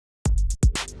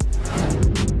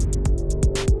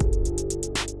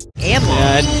and long.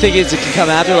 Yeah, and the thing is, it can come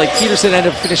after. Like, Peterson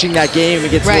ended up finishing that game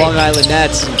against the Long Island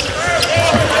Nets.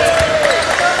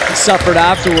 He suffered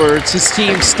afterwards. His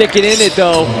team sticking in it,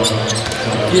 though.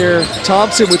 Here,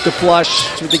 Thompson with the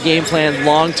flush with the game plan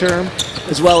long term,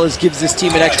 as well as gives this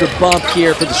team an extra bump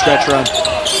here for the stretch run.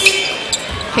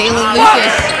 Kalin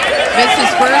Lucas missed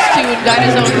his first two and got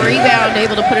his own rebound,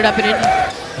 able to put it up and in.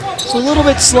 So a little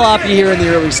bit sloppy here in the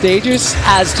early stages,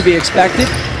 as to be expected.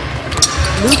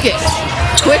 Lucas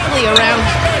quickly around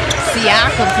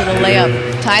Siakam for the layup,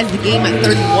 ties the game at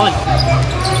 31.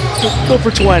 Go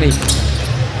for 20.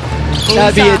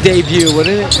 That'd be a debut,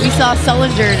 wouldn't it? We saw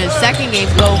Sullinger in his second game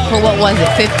go for, what was it,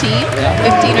 15?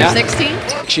 Yeah. 15 or 16?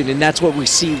 And that's what we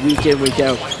see week in, week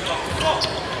out.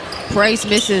 Price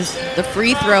misses the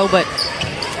free throw, but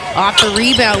off the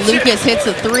rebound, Lucas hits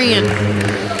a three, and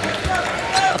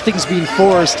nothing's being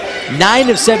forced. 9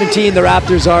 of 17, the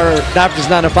Raptors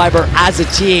 9 of 5 are as a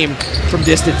team from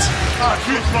distance.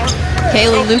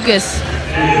 Kalin Lucas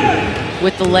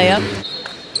with the layup.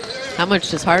 How much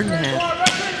does Harden have?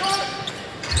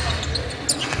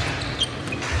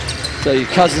 So your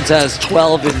Cousins has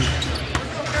 12 points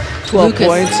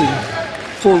and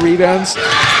 4 rebounds.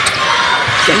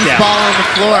 Loose ball on the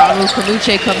floor. Anu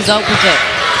Kamuche comes out with it.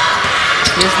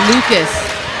 Here's Lucas.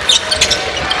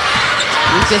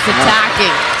 Lucas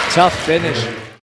attacking. Tough finish.